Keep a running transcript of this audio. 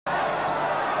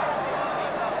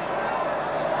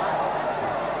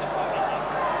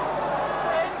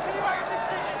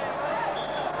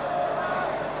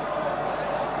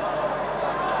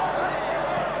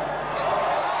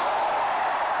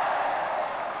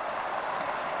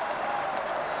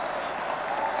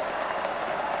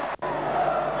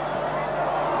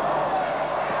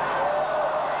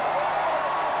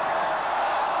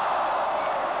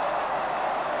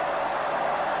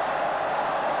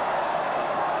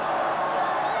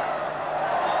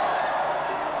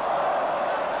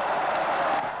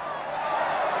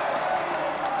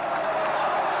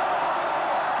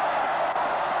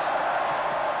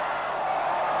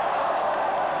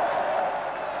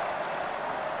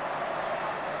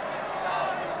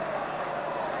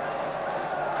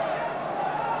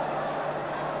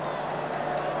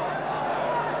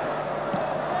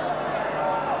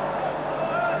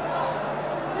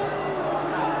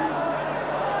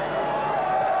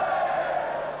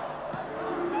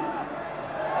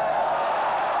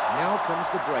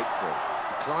comes the breakthrough.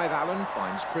 Clive Allen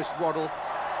finds Chris Waddle.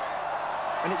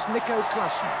 And it's Nico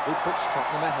Klassen who puts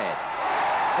Tottenham ahead.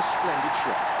 A splendid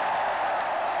shot.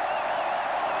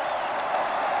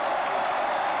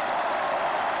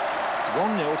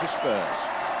 (1-0 to Spurs.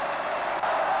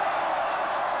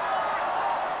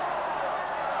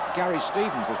 Gary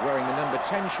Stevens was wearing the number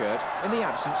 10 shirt in the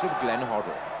absence of Glenn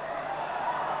Hoddle.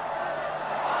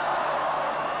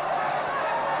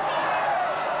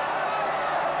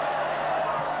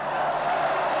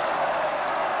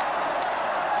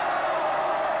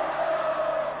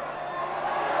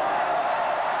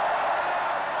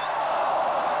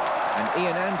 And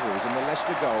Ian Andrews in the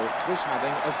Leicester goal was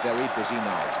having a very busy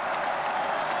night.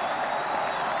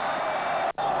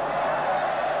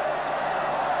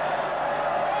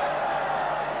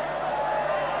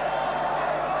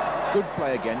 Good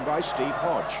play again by Steve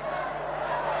Hodge.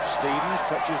 Stevens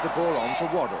touches the ball on to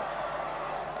Waddle.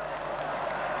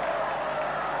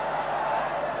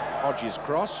 Hodge's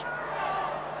cross.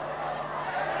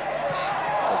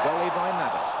 A volley by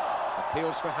Mabbott.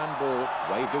 Appeals for handball,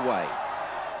 waved away.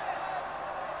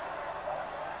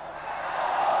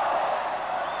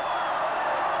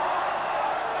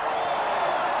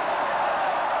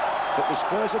 But the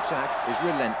Spurs attack is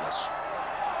relentless.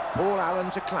 Paul Allen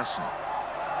to Klassen.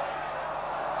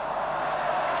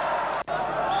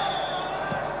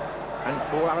 And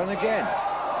Paul Allen again.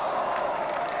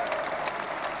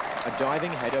 A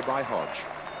diving header by Hodge.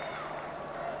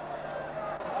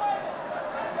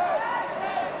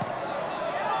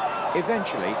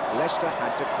 Eventually, Leicester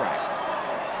had to crack.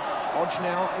 Hodge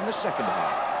now in the second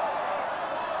half.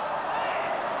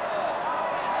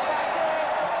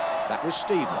 That was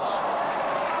Stevens.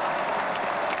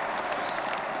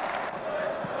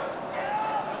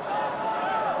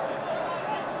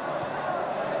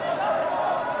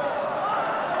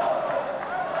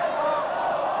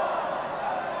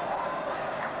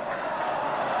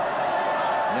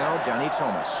 Now Danny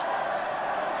Thomas.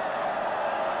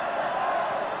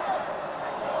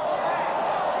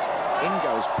 In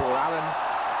goes Paul Allen,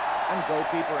 and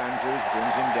goalkeeper Andrews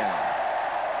brings him down.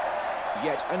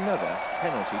 Yet another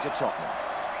penalty to Tottenham.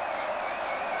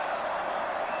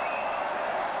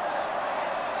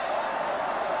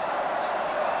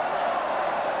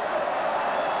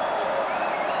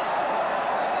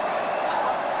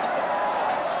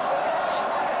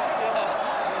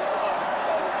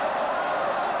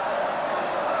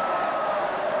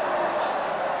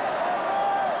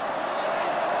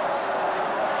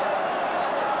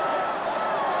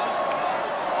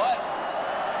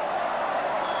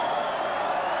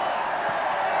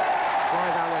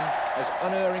 As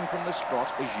unerring from the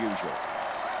spot as usual,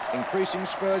 increasing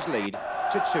Spurs' lead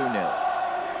to 2-0.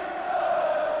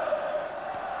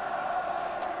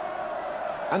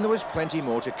 And there was plenty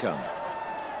more to come.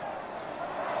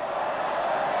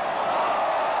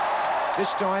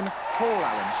 This time, Paul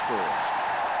Allen scores.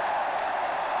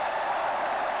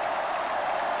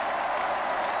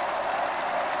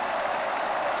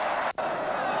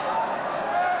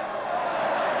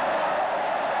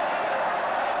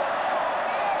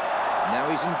 Now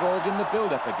he's involved in the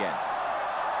build-up again.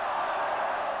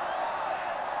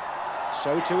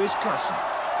 So too is Klassen.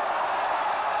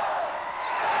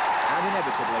 And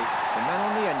inevitably, the man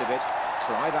on the end of it,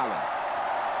 Clive Allen.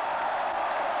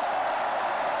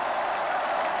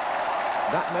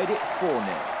 That made it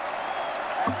 4-0.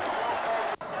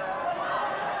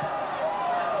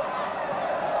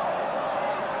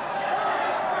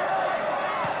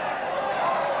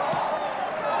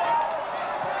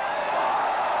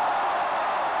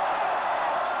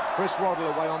 Chris Waddle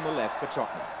away on the left for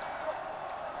Tottenham.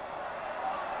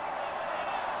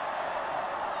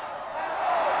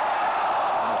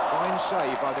 And a fine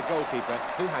save by the goalkeeper,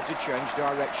 who had to change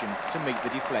direction to meet the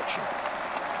deflection.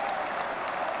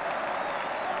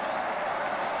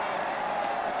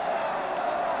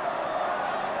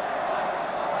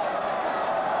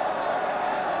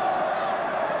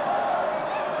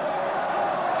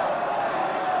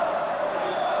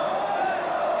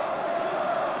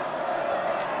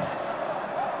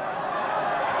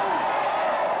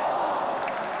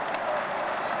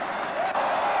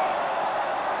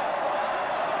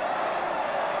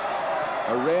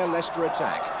 A rare Leicester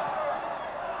attack.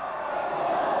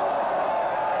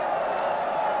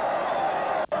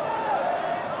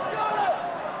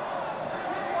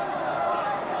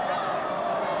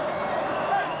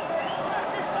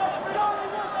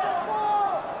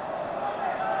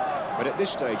 But at this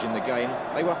stage in the game,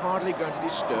 they were hardly going to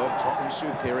disturb Tottenham's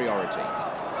superiority.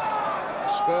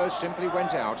 Spurs simply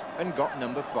went out and got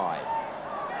number 5.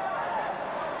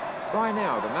 By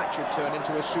now, the match had turned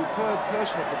into a superb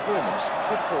personal performance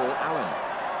for Paul Allen.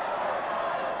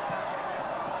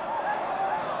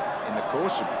 In the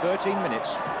course of 13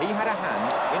 minutes, he had a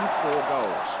hand in 4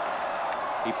 goals.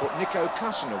 He put Nico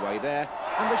Klassen away there,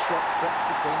 and the shot cropped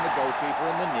between the goalkeeper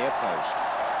and the near post.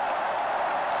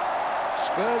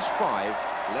 Spurs 5,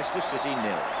 Leicester City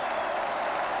 0.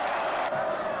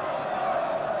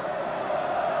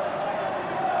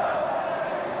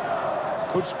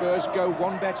 Could Spurs go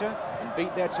one better and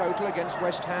beat their total against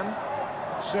West Ham?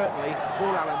 Certainly,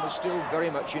 Paul Allen was still very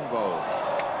much involved.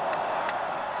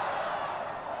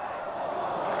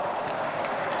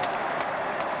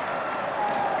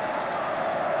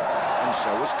 And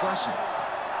so was Klassen.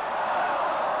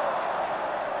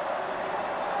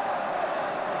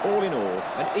 All in all,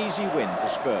 an easy win for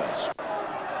Spurs.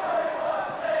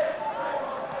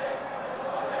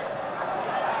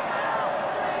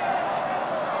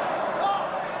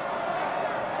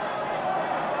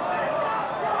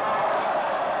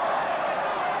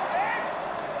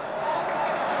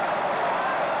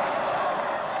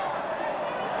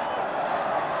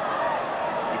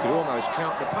 You could almost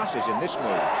count the passes in this move,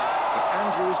 but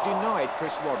Andrews denied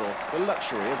Chris Waddle the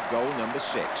luxury of goal number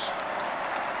 6.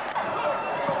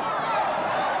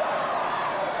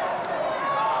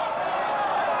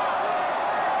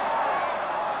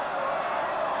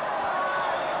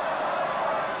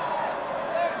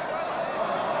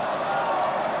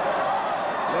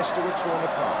 Leicester were torn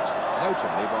apart,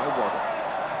 notably by Waddle.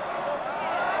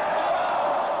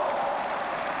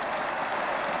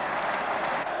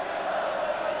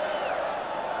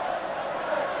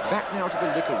 Back now to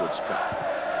the Littlewoods Cup.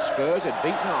 Spurs had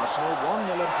beaten Arsenal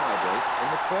 1-0 at Highbury in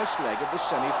the first leg of the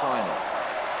semi-final,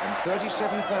 and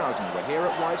 37,000 were here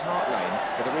at White Hart Lane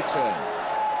for the return.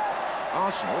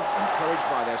 Arsenal, encouraged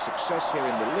by their success here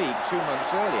in the league 2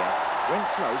 months earlier, went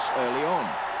close early on.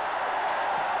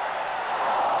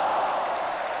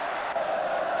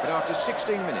 But after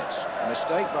 16 minutes, a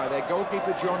mistake by their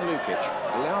goalkeeper John Lukic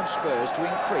allowed Spurs to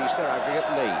increase their aggregate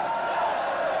lead.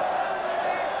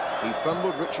 He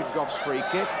fumbled Richard Goff's free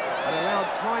kick and allowed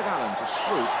Clive Allen to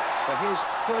swoop for his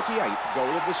 38th goal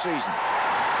of the season.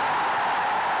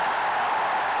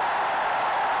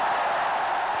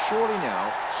 Surely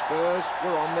now, Spurs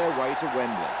were on their way to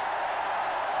Wembley.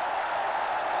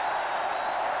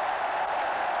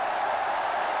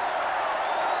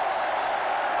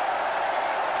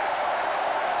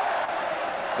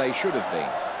 They should have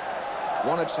been.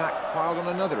 One attack piled on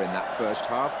another in that first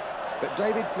half, but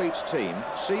David Pleat's team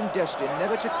seemed destined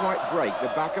never to quite break the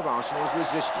back of Arsenal's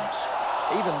resistance,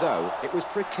 even though it was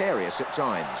precarious at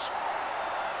times.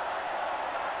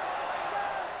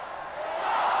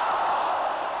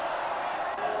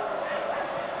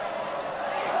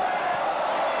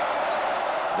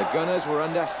 The Gunners were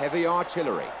under heavy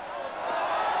artillery,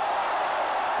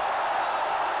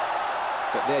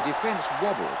 but their defence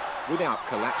wobbled without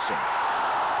collapsing.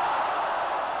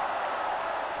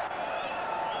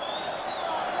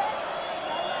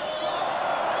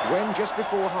 When, just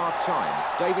before half-time,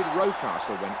 David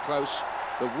Rocastle went close,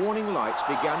 the warning lights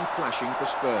began flashing for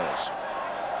Spurs.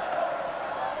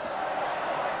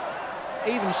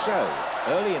 Even so,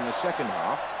 early in the second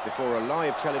half, before a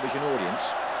live television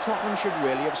audience, Tottenham should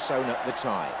really have sewn up the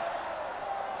tie.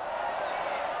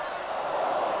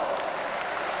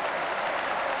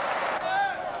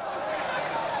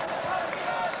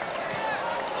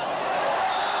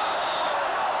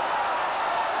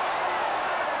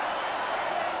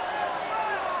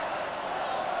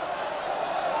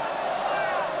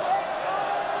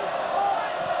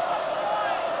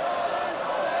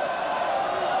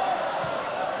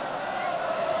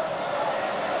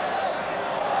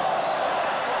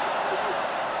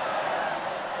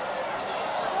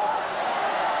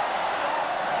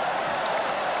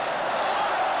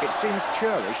 It seems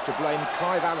churlish to blame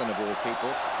Clive Allen, of all people,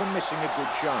 for missing a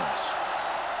good chance.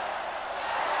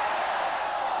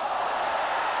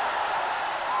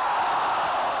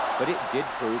 But it did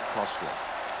prove costly.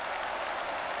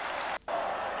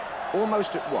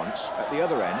 Almost at once, at the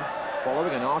other end,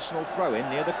 following an Arsenal throw-in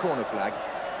near the corner flag,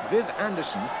 Viv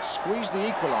Anderson squeezed the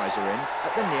equaliser in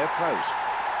at the near post.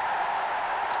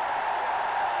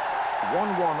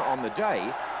 1-1 on the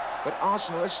day, but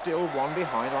Arsenal are still 1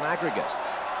 behind on aggregate.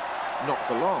 Not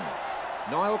for long.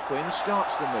 Niall Quinn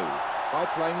starts the move by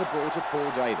playing the ball to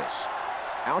Paul Davis.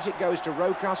 Out it goes to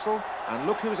Rocastle, and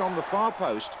look who's on the far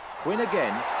post, Quinn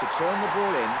again, to turn the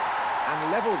ball in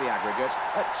and level the aggregate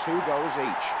at 2 goals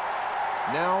each.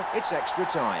 Now it's extra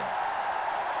time.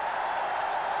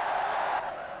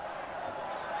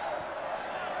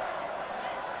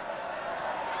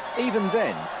 Even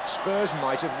then, Spurs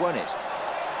might have won it.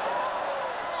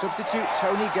 Substitute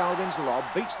Tony Galvin's lob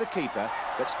beats the keeper,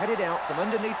 but's headed out from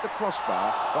underneath the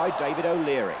crossbar by David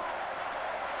O'Leary.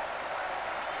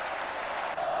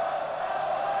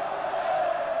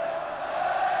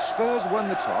 Spurs won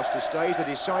the toss to stage the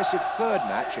decisive third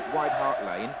match at White Hart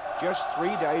Lane just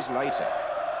 3 days later.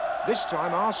 This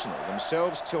time Arsenal,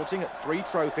 themselves tilting at 3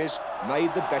 trophies,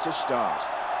 made the better start.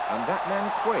 And that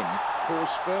man Quinn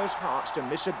caused Spurs' hearts to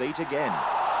miss a beat again.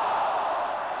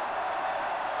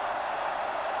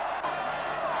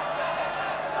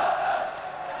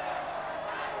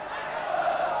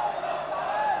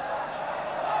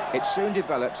 It soon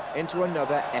developed into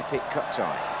another epic cup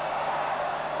tie.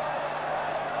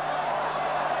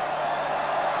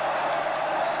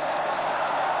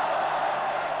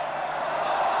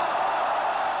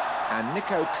 And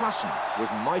Nico Klassen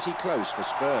was mighty close for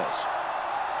Spurs.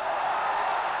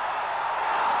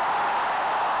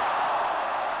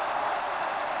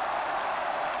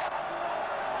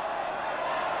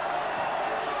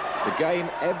 The game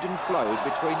ebbed and flowed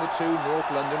between the two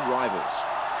North London rivals.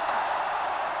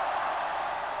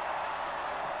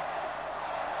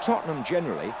 Tottenham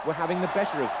generally were having the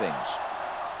better of things.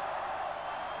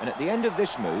 And at the end of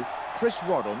this move, Chris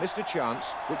Waddle missed a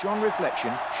chance which on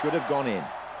reflection should have gone in.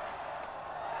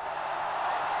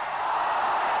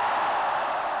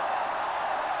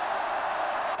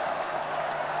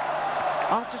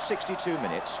 After 62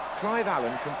 minutes, Clive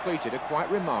Allen completed a quite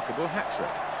remarkable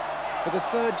hat-trick. For the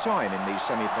 3rd time in these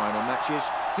semi-final matches,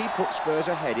 he put Spurs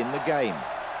ahead in the game.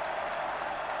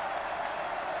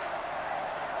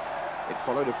 It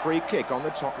followed a free kick on the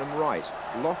Tottenham right,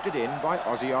 lofted in by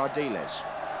Ozzy Ardiles.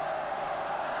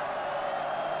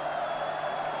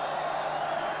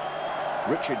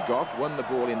 Richard Gough won the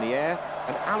ball in the air,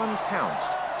 and Allen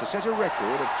pounced to set a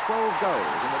record of 12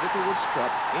 goals in the Littlewoods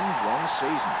Cup in one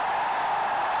season.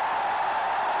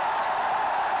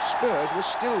 Spurs were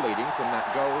still leading from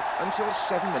that goal until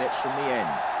 7 minutes from the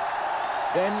end.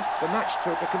 Then the match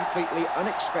took a completely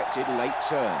unexpected late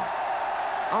turn.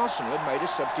 Arsenal had made a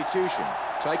substitution,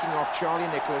 taking off Charlie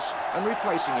Nicholas and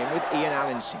replacing him with Ian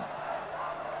Allinson.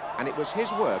 And it was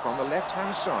his work on the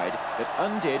left-hand side that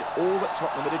undid all that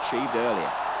Tottenham had achieved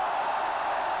earlier.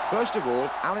 First of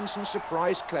all, Allinson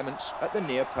surprised Clements at the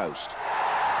near post.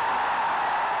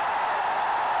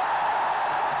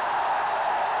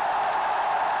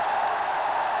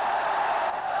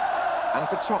 And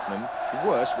for Tottenham,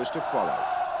 worse was to follow.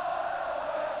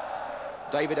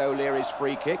 David O'Leary's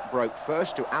free kick broke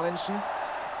first to Allinson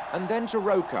and then to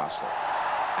Rocastle.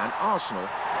 And Arsenal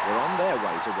were on their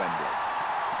way to Wembley.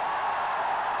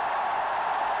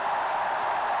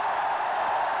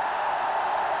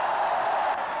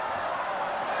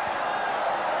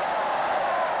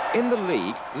 In the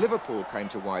league, Liverpool came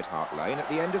to White Hart Lane at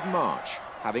the end of March,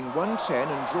 having won 10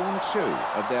 and drawn 2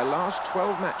 of their last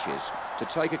 12 matches to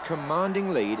take a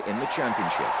commanding lead in the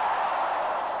Championship.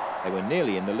 They were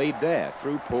nearly in the lead there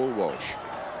through Paul Walsh.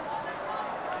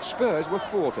 Spurs were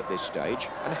 4th at this stage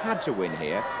and had to win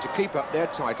here to keep up their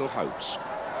title hopes.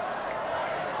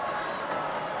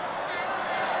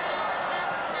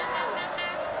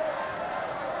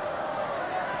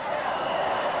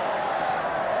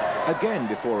 Again,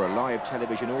 before a live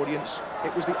television audience,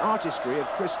 it was the artistry of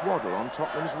Chris Waddle on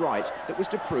Tottenham's right that was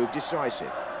to prove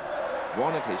decisive.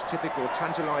 One of his typical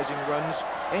tantalising runs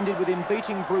ended with him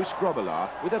beating Bruce Grobbelaar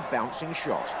with a bouncing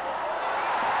shot.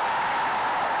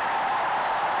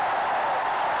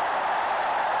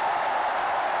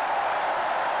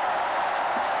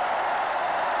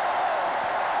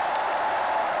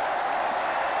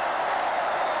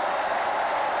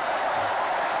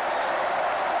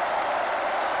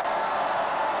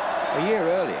 A year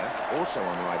earlier, also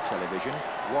on live television,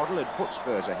 Waddle had put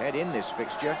Spurs ahead in this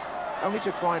fixture, only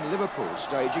to find Liverpool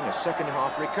staging a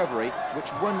second-half recovery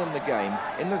which won them the game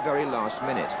in the very last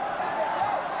minute.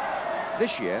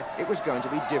 This year, it was going to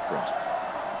be different,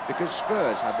 because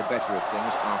Spurs had the better of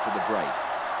things after the break.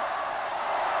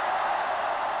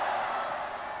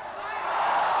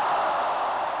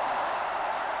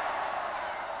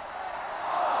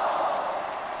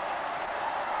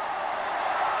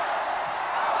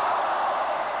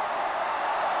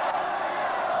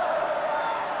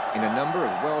 In a number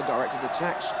of well-directed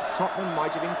attacks, Tottenham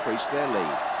might have increased their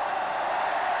lead.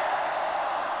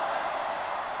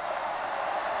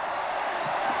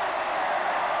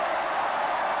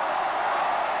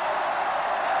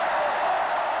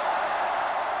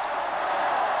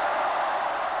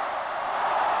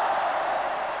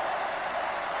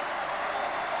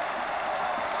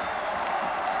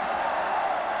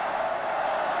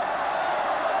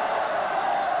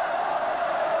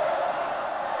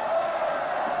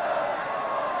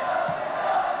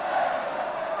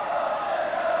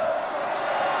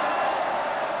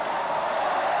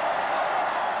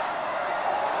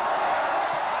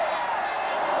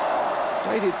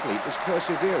 David Pleat was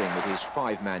persevering with his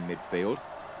five-man midfield,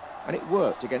 and it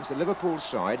worked against the Liverpool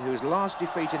side whose last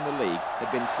defeat in the league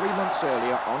had been 3 months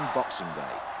earlier on Boxing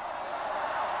Day.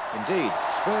 Indeed,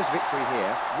 Spurs' victory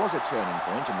here was a turning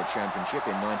point in the Championship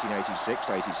in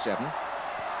 1986-87,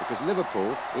 because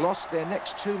Liverpool lost their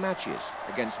next two matches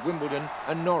against Wimbledon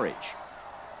and Norwich.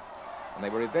 And they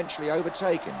were eventually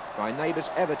overtaken by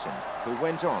neighbours Everton, who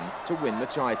went on to win the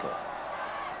title.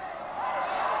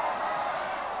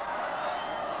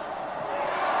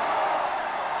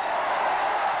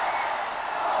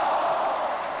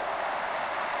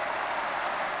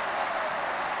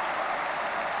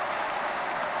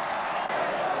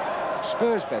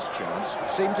 Spurs' best chance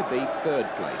seemed to be third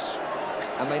place,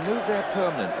 and they moved there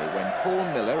permanently when Paul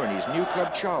Miller and his new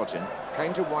club Charlton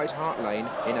came to White Hart Lane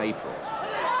in April.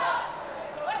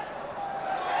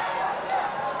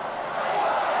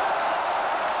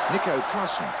 Nico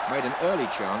Klassen made an early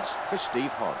chance for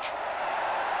Steve Hodge.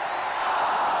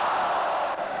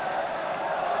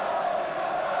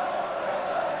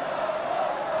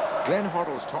 Glenn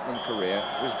Hoddle's Tottenham career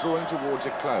was drawing towards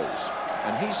a close,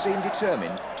 and he seemed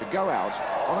determined to go out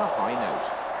on a high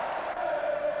note.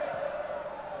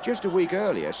 Just a week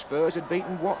earlier, Spurs had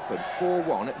beaten Watford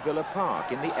 4-1 at Villa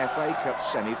Park in the FA Cup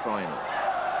semi-final.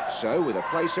 So, with a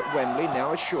place at Wembley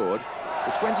now assured,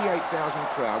 the 28,000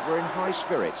 crowd were in high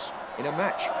spirits in a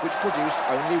match which produced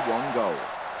only one goal.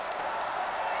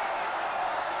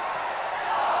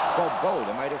 Bob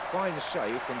Boulder made a fine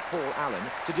save from Paul Allen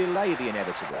to delay the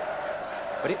inevitable,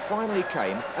 but it finally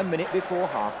came a minute before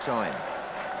half-time.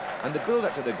 And the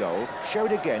build-up to the goal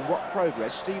showed again what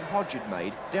progress Steve Hodge had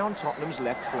made down Tottenham's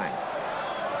left flank.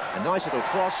 A nice little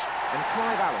cross, and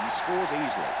Clive Allen scores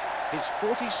easily, his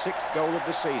 46th goal of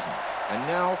the season. And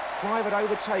now Clive had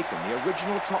overtaken the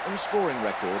original Tottenham scoring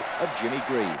record of Jimmy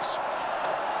Greaves.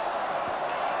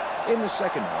 In the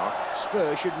second half,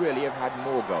 Spurs should really have had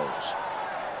more goals.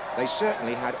 They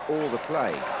certainly had all the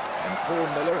play, and Paul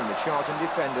Miller and the Charlton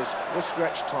defenders were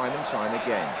stretched time and time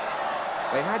again.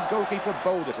 They had goalkeeper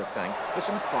Boulder to thank for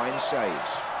some fine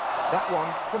saves. That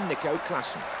one from Nico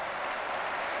Klassen.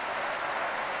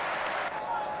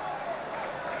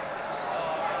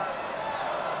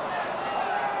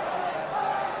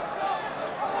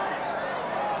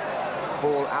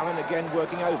 Paul Allen again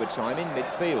working overtime in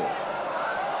midfield.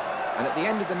 And at the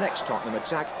end of the next Tottenham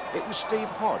attack, it was Steve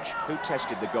Hodge who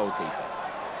tested the goalkeeper.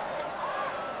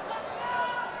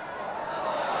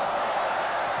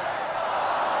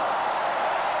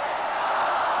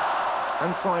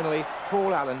 And finally,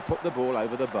 Paul Allen put the ball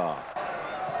over the bar.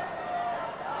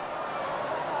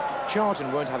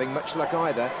 Charlton weren't having much luck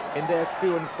either in their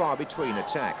few and far between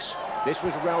attacks. This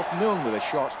was Ralph Milne with a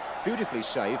shot, beautifully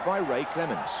saved by Ray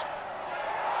Clements.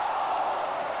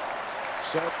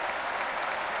 So,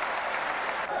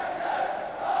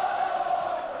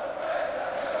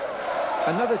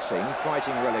 another team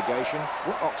fighting relegation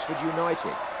were Oxford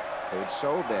United, who had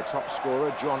sold their top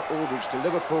scorer John Aldridge to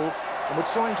Liverpool and were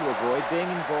trying to avoid being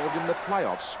involved in the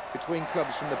playoffs between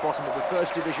clubs from the bottom of the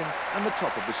first division and the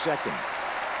top of the second.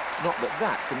 Not that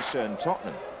that concerned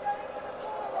Tottenham.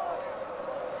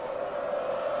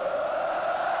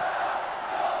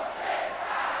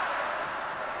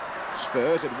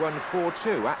 Spurs had won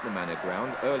 4-2 at the Manor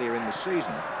Ground earlier in the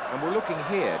season and were looking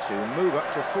here to move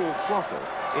up to full throttle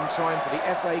in time for the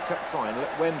FA Cup final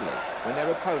at Wembley, when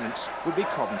their opponents would be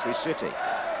Coventry City.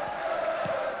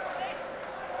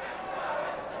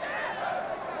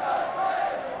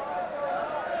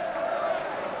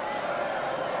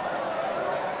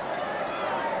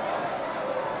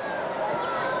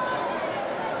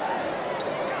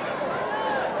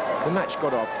 The match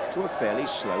got off to a fairly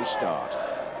slow start.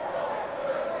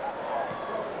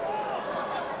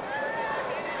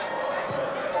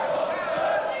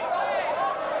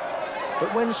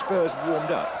 But when Spurs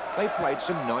warmed up, they played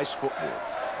some nice football.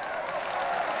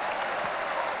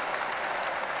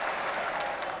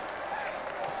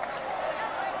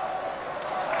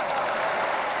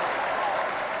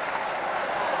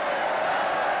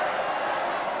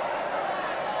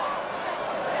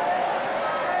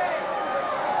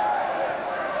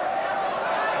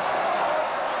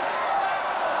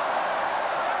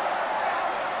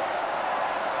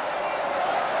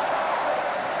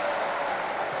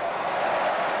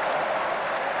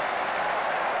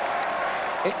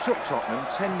 It took Tottenham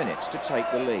 10 minutes to take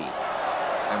the lead.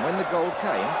 And when the goal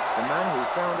came, the man who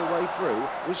found a way through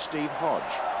was Steve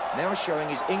Hodge, now showing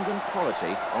his England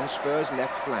quality on Spurs'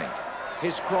 left flank.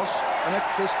 His cross and a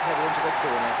crisp header into the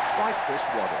corner by Chris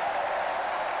Waddle.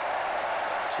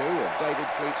 Two of David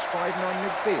Pleat's five-man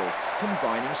midfield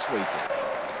combining sweetly.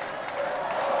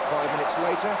 5 minutes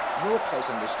later, more close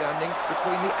understanding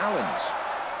between the Allens.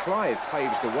 Clive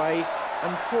paves the way,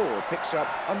 and Paul picks up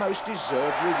a most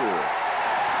deserved reward.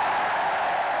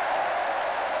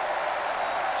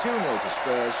 2-0 to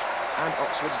Spurs, and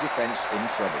Oxford's defence in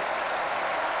trouble.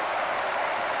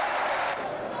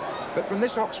 But from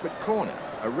this Oxford corner,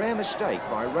 a rare mistake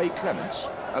by Ray Clements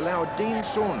allowed Dean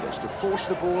Saunders to force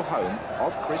the ball home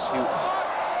off Chris Hughton.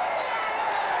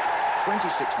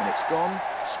 26 minutes gone,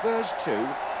 Spurs 2,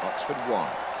 Oxford 1.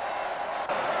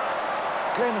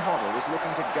 Glenn Hoddle was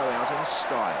looking to go out in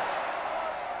style.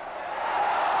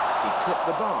 He clipped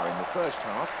the bar in the first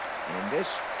half, and in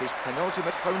this, his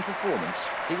penultimate home performance,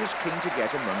 he was keen to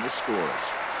get among the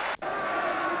scorers.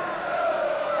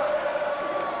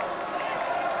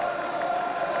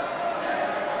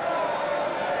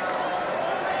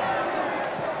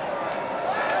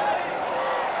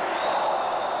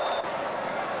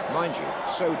 Mind you,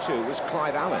 so too was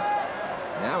Clive Allen.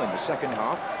 Now in the second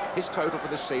half, his total for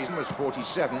the season was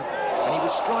 47, and he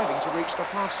was striving to reach the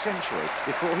half-century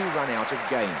before he ran out of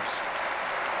games.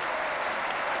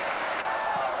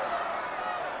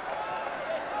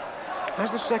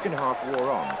 As the second half wore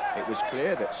on, it was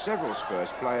clear that several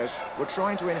Spurs players were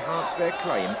trying to enhance their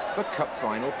claim for cup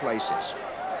final places.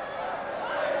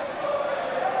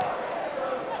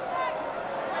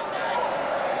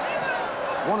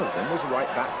 One of them was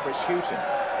right-back Chris Hughton,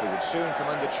 who would soon come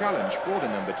under challenge for the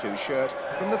number 2 shirt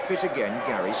from the fit-again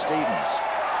Gary Stevens.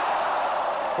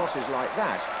 Crosses like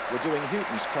that were doing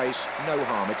Hughton's case no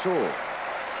harm at all.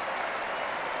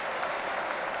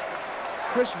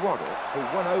 Chris Waddle, who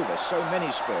won over so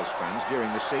many Spurs fans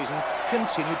during the season,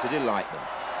 continued to delight them.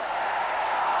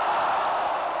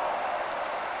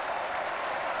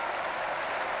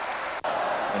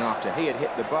 And after he had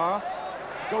hit the bar,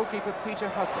 goalkeeper Peter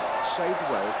Hucker saved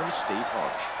well from Steve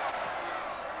Hodge.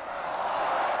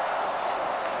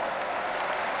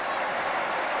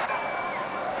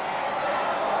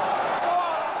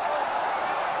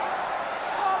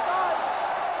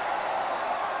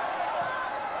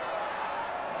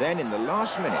 Then in the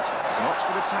last minute, as an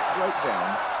Oxford attack broke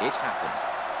down, it happened.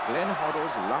 Glenn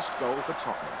Hoddle's last goal for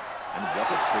Tottenham, and what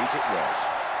a treat it was.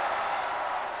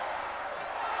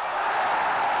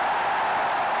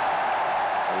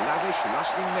 A lavish,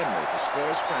 lasting memory for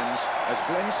Spurs fans as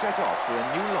Glenn set off for a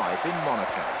new life in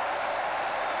Monaco.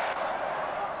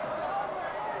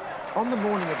 On the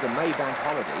morning of the May Bank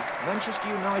holiday, Manchester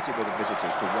United were the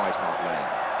visitors to White Hart Lane.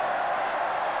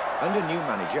 Under new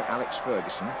manager Alex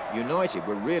Ferguson, United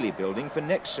were really building for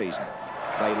next season.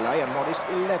 They lay a modest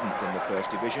 11th in the First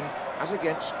Division, as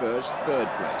against Spurs' 3rd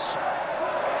place.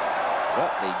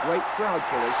 But the great crowd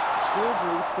pullers still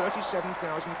drew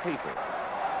 37,000 people,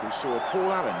 who saw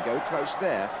Paul Allen go close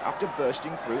there after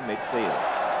bursting through midfield.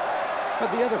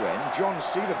 At the other end, John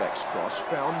Seaverbeck's cross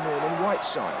found Norman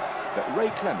Whiteside, but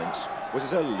Ray Clements was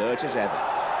as alert as ever.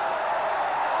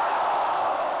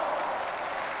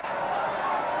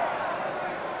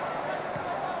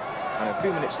 And a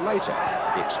few minutes later,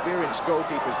 the experienced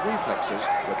goalkeeper's reflexes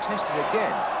were tested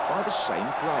again by the same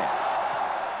player.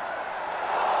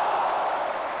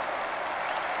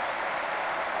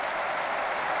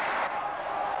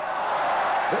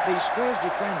 But the Spurs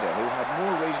defender who had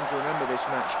more reason to remember this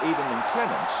match even than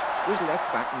Clements was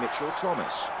left-back Mitchell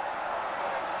Thomas.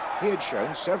 He had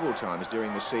shown several times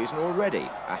during the season already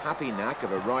a happy knack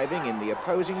of arriving in the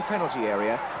opposing penalty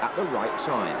area at the right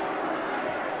time.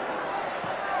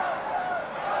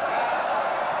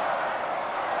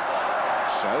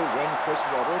 So, when Chris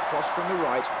Waddle crossed from the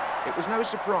right, it was no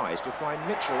surprise to find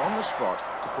Mitchell on the spot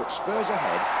to put Spurs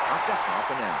ahead after half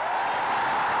an hour.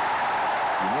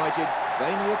 United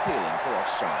vainly appealing for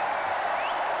offside.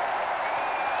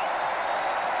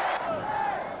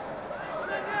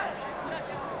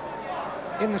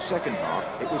 In the second half,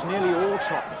 it was nearly all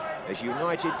Tottenham as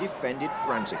United defended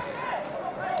frantically.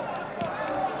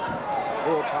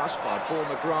 Ball pass by Paul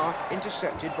McGrath,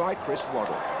 intercepted by Chris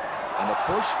Waddle. And a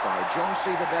push by John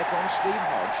Seaverbeck on Steve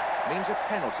Hodge means a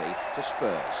penalty to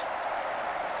Spurs.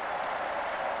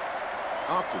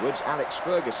 Afterwards, Alex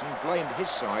Ferguson blamed his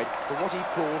side for what he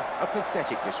called a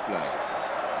pathetic display.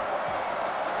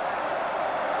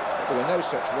 There were no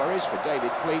such worries for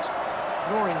David Pleat,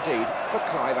 nor indeed for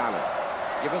Clive Allen,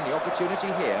 given the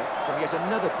opportunity here from yet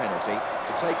another penalty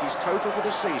to take his total for the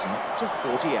season to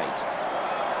 48.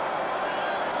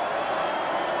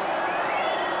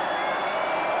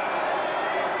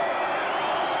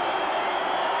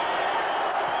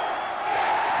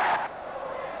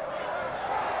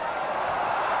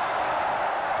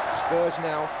 Spurs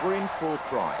now were in full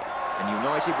cry, and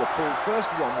United were pulled first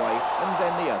one way and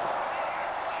then the other.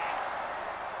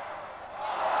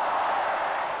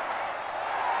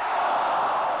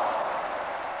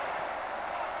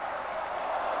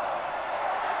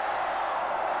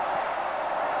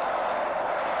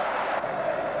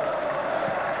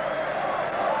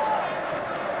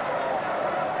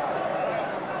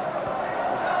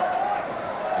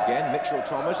 Mitchell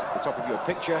Thomas, at the top of your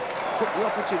picture, took the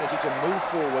opportunity to move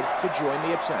forward to join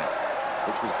the attack,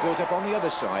 which was built up on the other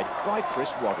side by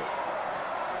Chris Waddle.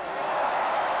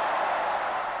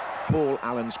 Paul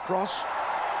Allen's cross.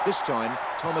 This time,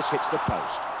 Thomas hits the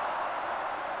post.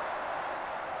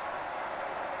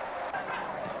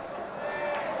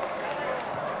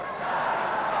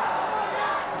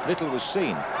 Little was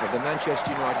seen of the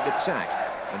Manchester United attack,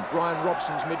 and Brian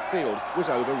Robson's midfield was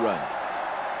overrun.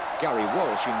 Gary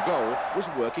Walsh in goal was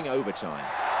working overtime.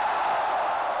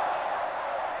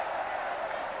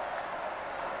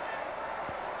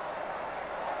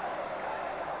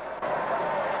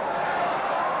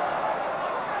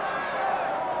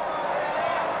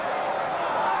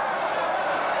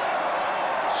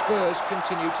 Spurs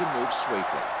continued to move sweetly,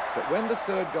 but when the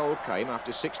third goal came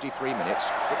after 63 minutes,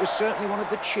 it was certainly one of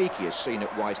the cheekiest seen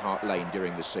at White Hart Lane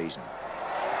during the season.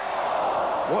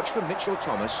 Watch for Mitchell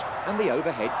Thomas and the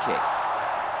overhead kick.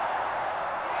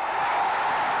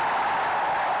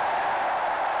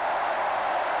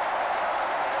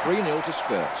 (3-0 to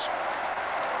Spurs.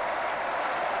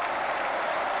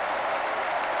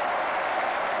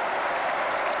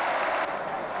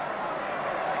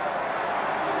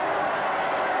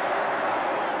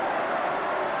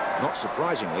 Not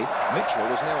surprisingly, Mitchell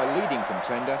was now a leading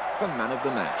contender for man of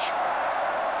the match.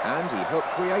 And he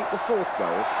helped create the fourth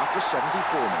goal after 74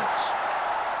 minutes.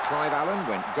 Clive Allen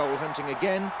went goal hunting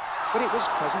again, but it was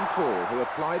cousin Paul who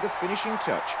applied the finishing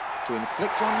touch to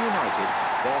inflict on United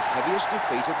their heaviest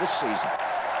defeat of the season.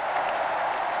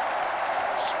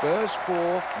 Spurs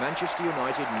 4, Manchester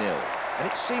United 0. And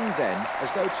it seemed then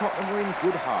as though Tottenham were in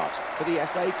good heart for the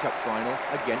FA Cup final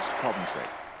against Coventry.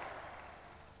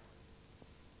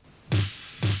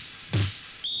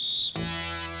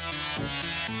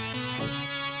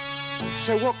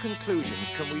 So what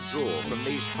conclusions can we draw from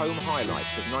these home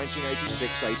highlights of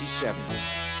 1986-87?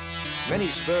 Many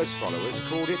Spurs followers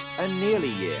called it a nearly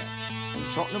year.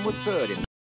 Tottenham were third in